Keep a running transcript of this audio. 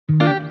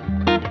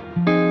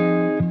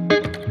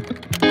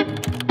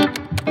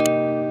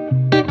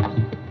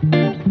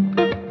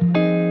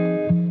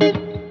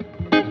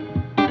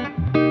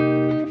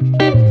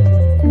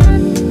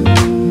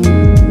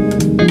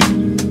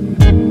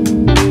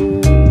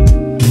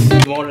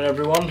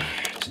everyone,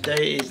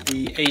 today is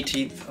the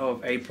 18th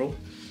of April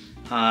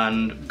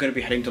and I'm going to be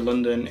heading to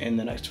London in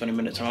the next 20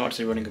 minutes. I'm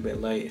actually running a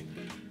bit late,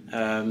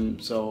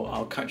 so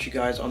I'll catch you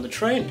guys on the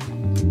train.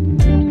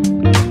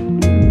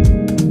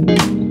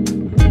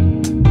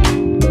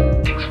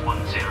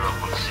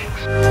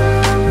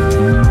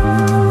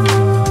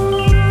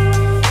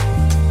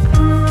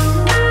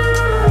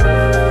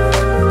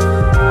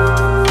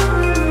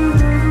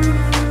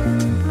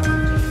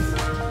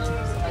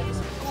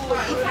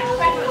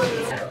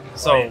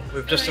 So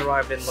we've just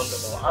arrived in London,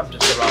 or I've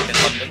just arrived in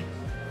London,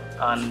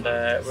 and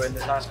we're in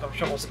this nice coffee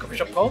shop. What's the coffee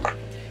shop called?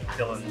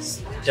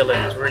 Dylan's.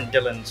 Dylan's. We're in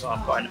Dylan's, so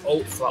I've got an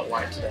oat flat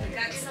white today.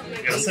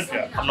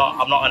 I'm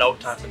not an oat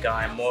type of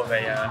guy. I'm more of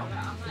a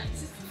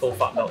full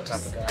fat milk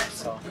type of guy.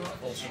 So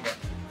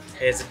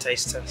here's the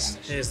taste test.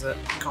 Here's the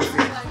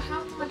coffee.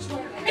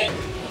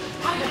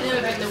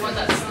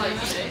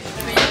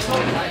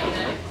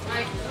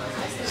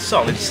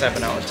 Solid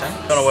 7 out of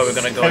 10. Don't know where we're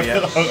gonna go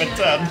yet. 7 out of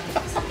 10.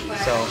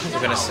 So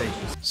we're gonna see.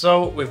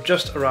 So we've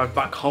just arrived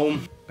back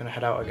home. We're gonna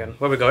head out again.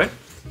 Where are we going?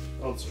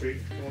 Old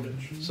Street,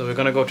 Shoreditch. So we're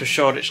gonna go to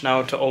Shoreditch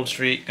now, to Old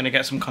Street, gonna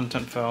get some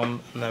content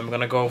filmed, and then we're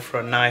gonna go for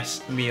a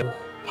nice meal.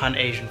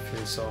 Pan-Asian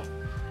food, so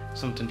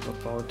something to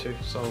look forward to.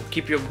 So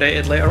keep you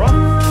updated later on.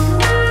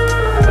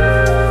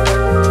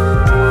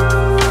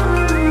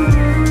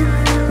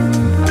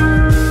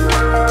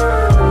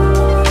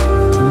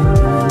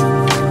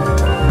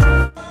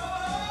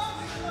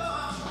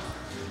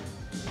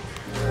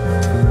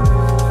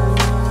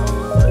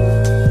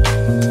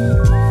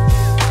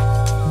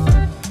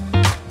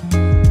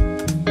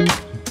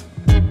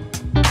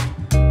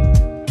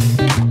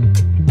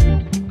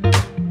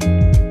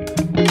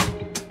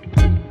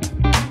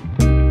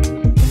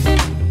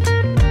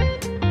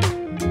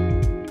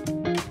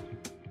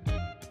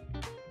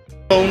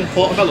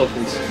 Portobello,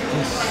 please.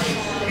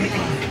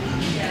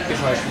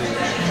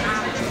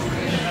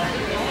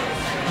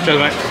 Cheers,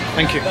 mate.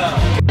 Thank you.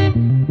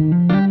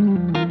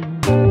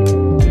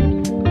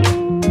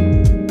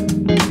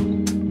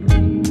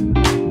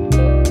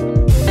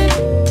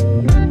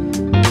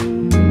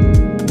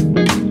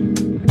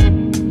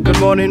 Good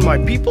morning, my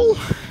people.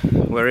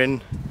 We're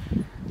in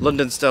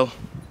London still,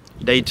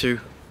 day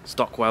 2,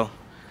 Stockwell,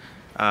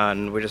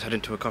 and we're just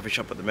heading to a coffee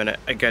shop at the minute.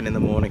 Again in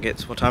the morning.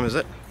 It's, what time is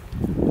it?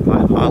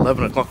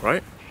 11 o'clock,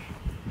 right?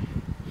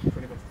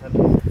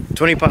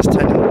 20 past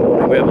 10 in the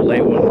morning. We have a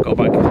late one, got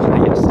back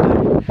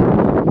yesterday.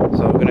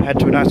 So we're going to head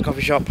to a nice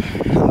coffee shop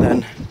and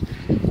then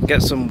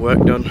get some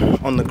work done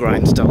on the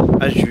grind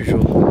still, as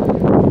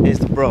usual. Here's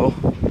the bro,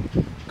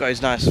 got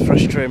his nice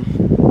fresh trim,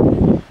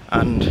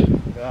 and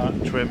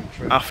trim.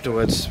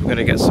 Afterwards we're going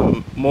to get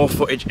some more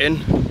footage in.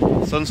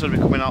 The sun's going to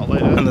be coming out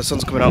later. And the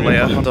sun's coming out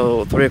later,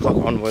 so 3 o'clock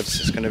onwards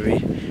it's going to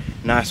be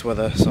nice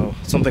weather, so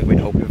something we've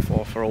been hoping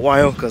for a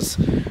while, because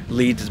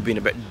Leeds has been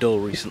a bit dull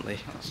recently.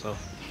 So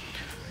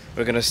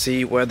we're gonna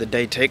see where the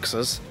day takes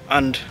us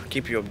and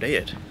keep you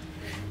updated.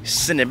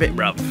 See in a bit,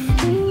 bruv.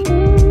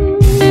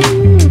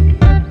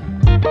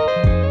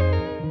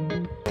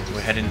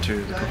 We're heading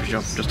to the coffee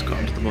shop, just got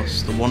onto the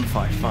bus, the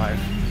 155,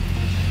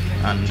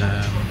 and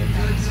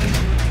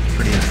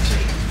pretty empty.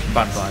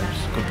 Bad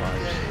vibes, good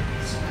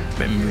vibes,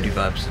 bit moody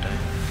vibes today.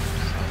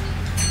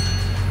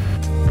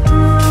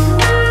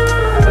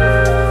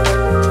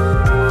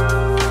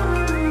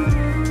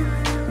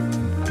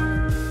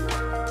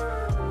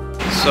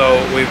 So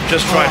we've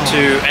just tried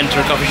to enter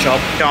a coffee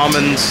shop,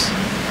 Charman's,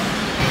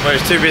 but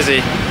it's too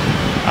busy,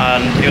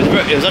 and it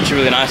was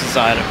actually really nice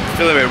inside. I'm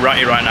feeling a bit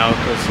ratty right now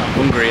because I'm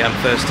hungry, I'm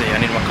thirsty, I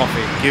need my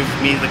coffee. Give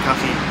me the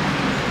coffee.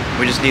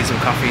 We just need some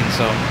caffeine,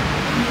 so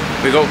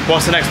we go.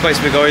 What's the next place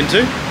we're going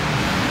to?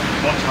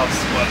 Watch house.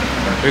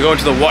 We're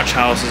going to the Watch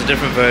House. It's a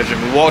different version.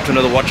 We walked to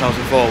another Watch House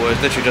before, where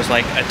it's literally just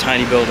like a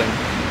tiny building.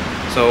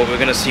 So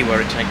we're gonna see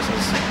where it takes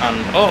us. And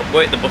oh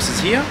wait, the bus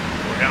is here.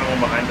 We're getting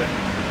one behind it.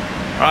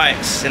 Right,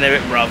 see in a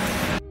bit, bruv.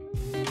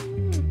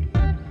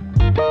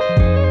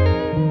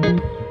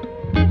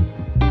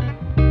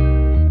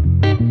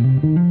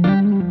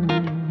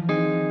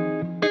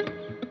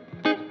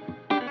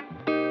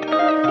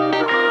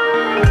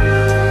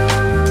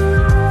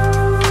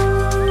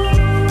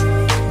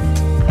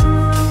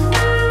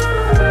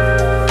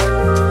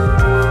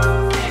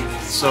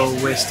 So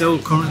we're still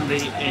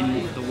currently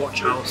in the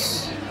Watch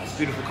House,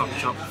 beautiful coffee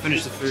shop.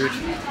 Finished the food,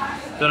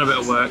 done a bit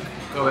of work,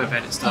 go to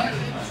bed, it's done.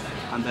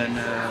 And then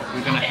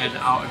we're going to head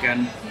out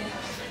again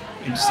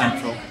into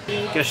Central,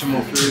 get some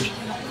more food,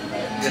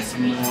 get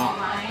some more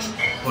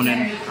fun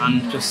in,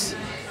 and just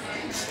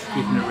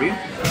keeping it real.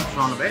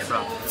 Trying a bit,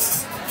 bro.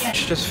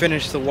 Just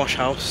finished the Watch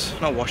House,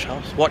 and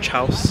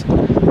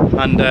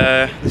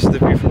this is the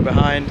view from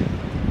behind.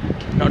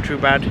 Not too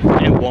bad,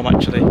 getting warm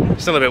actually.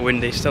 Still a bit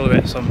windy, still a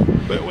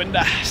bit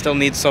windy. Still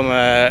needs some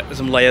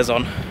layers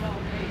on,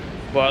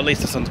 but at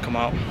least the sun's come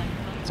out.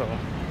 So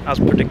as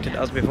predicted,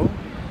 as before.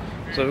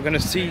 So we're going to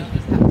see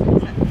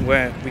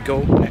where we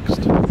go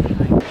next.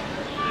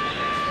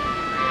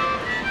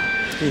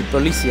 Hey,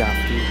 policia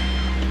after you.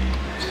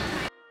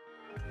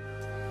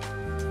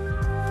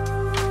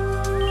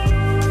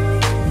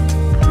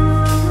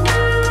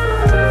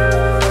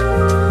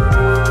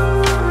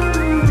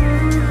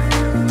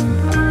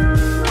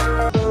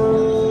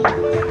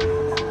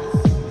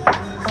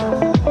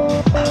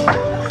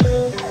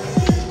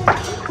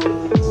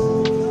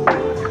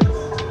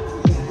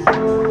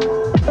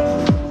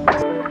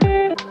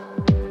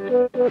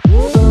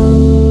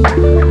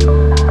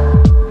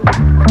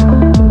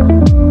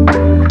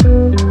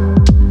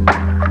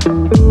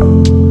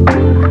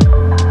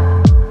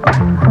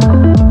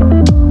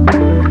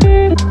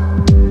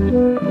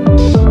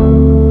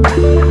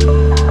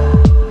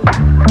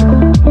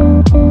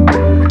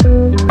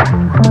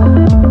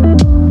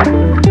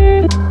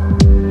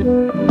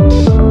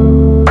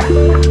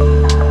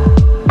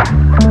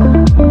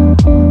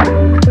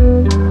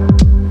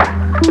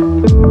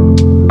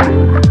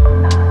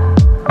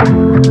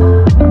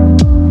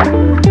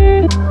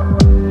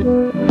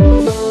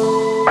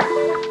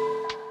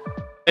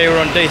 We're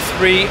on day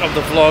 3 of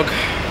the vlog.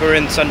 We're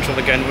in Central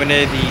again. We're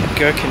near the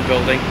Gherkin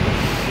building.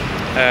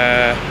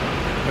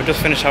 We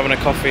just finished having a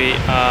coffee,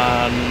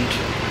 and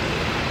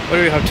what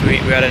do we have to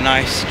eat? We had a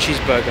nice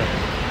cheeseburger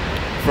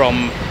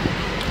from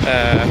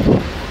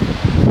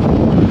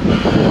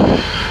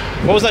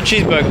what was that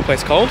cheeseburger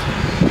place called?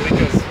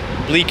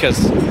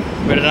 Bleeker's.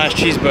 We had a nice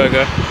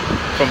cheeseburger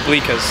from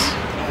Bleeker's.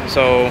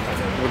 So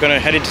we're gonna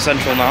head into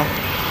Central now.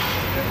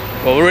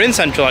 Well, we're in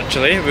Central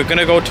actually. We're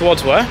gonna go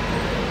towards where?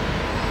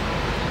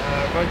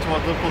 Going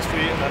towards Liverpool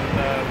Street and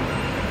then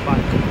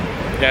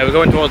back. Yeah, we're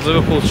going towards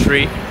Liverpool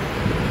Street,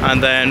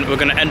 and then we're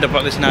going to end up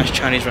at this nice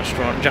Chinese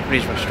restaurant,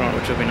 Japanese restaurant,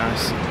 which will be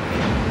nice.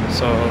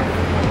 So,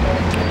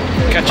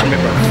 catching me,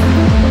 bro.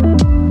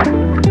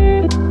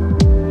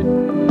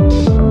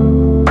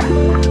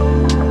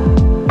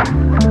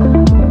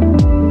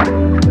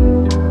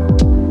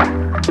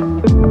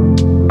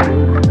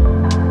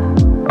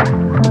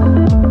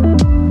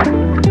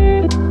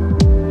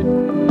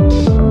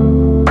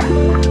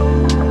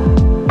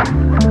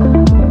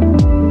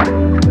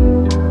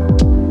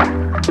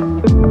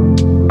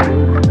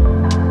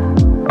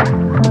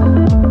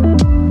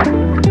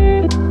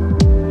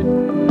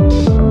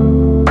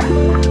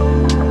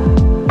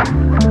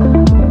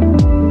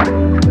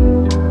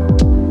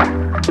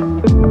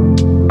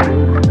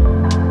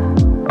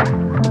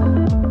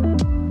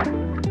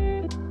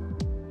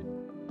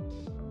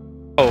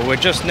 We're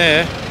just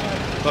near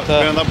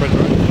Behind that bridge,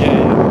 right?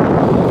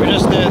 yeah, we're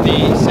just near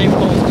the St.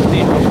 Paul's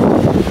Cathedral,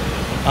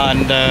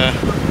 and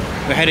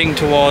we're heading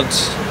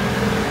towards.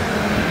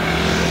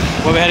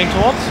 Where are we heading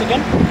towards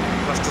again?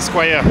 Leicester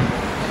Square.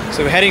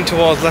 So we're heading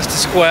towards Leicester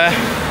Square,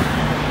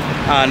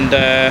 and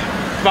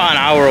about an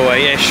hour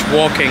away-ish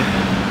walking.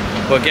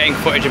 We're getting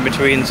footage in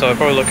between, so we're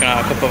probably looking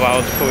at a couple of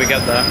hours before we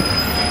get there.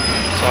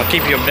 So I'll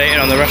keep you updated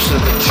on the rest of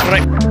the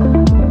trip.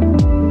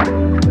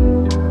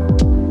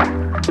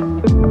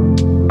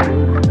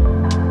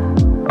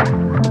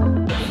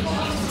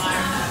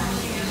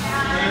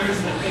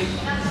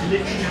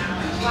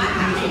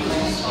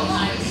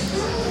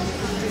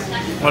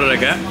 What did I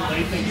get?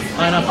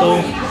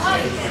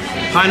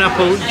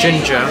 Pineapple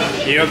ginger.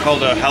 You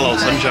called it Hello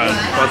Sunshine.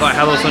 Well, I got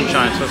Hello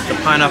Sunshine, so it's the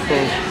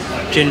pineapple,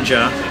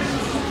 ginger,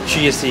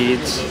 chia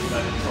seeds,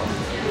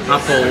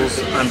 apples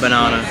and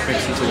banana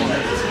mixed into one.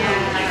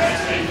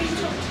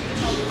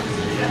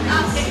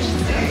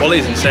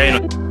 Quality's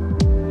insane.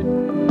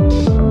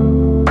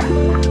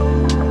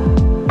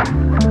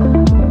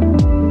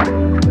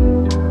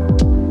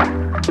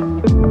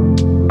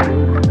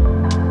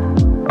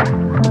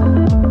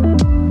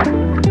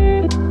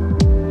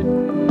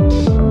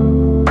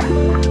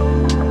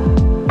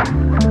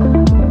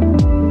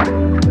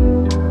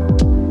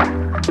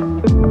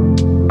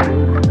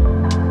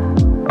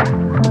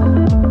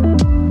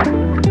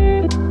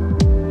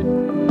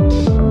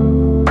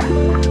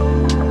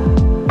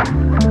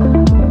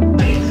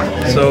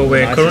 So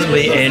we're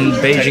currently in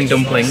Beijing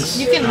dumplings,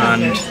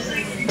 and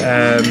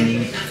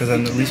Because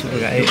then at least we've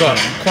got we've got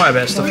quite a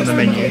bit of stuff on the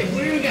menu.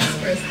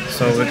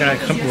 So we're gonna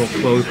come.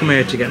 Well, we come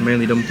here to get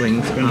mainly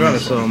dumplings and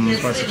some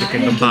spicy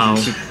chicken bao.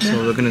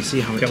 So we're gonna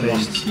see how it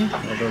tastes.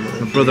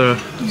 My brother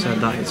said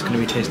that it's gonna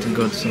be tasting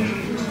good, so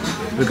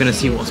we're gonna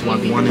see what's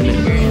wagwan in it.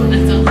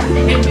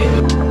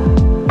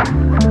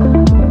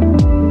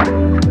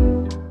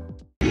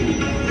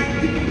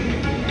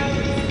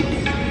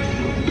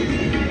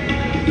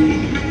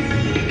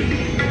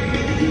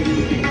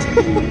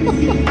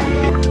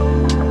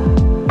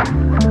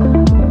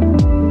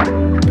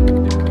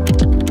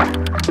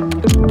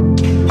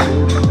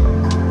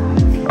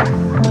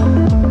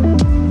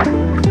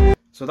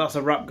 So that's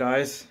a wrap,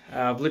 guys.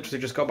 I've literally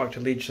just got back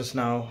to Leeds just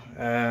now,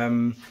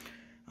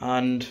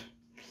 and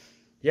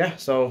yeah,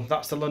 so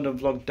that's the London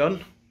vlog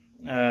done.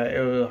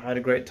 I had a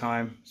great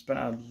time, spent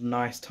a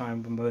nice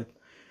time with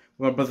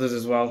my brothers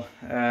as well,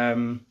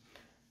 and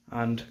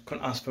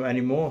couldn't ask for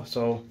any more.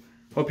 So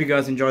hope you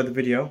guys enjoyed the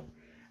video.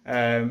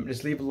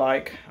 Just leave a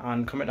like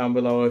and comment down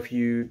below if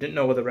you didn't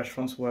know where the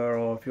restaurants were,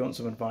 or if you want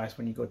some advice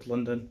when you go to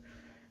London,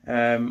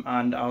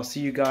 and I'll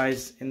see you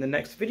guys in the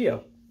next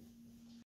video.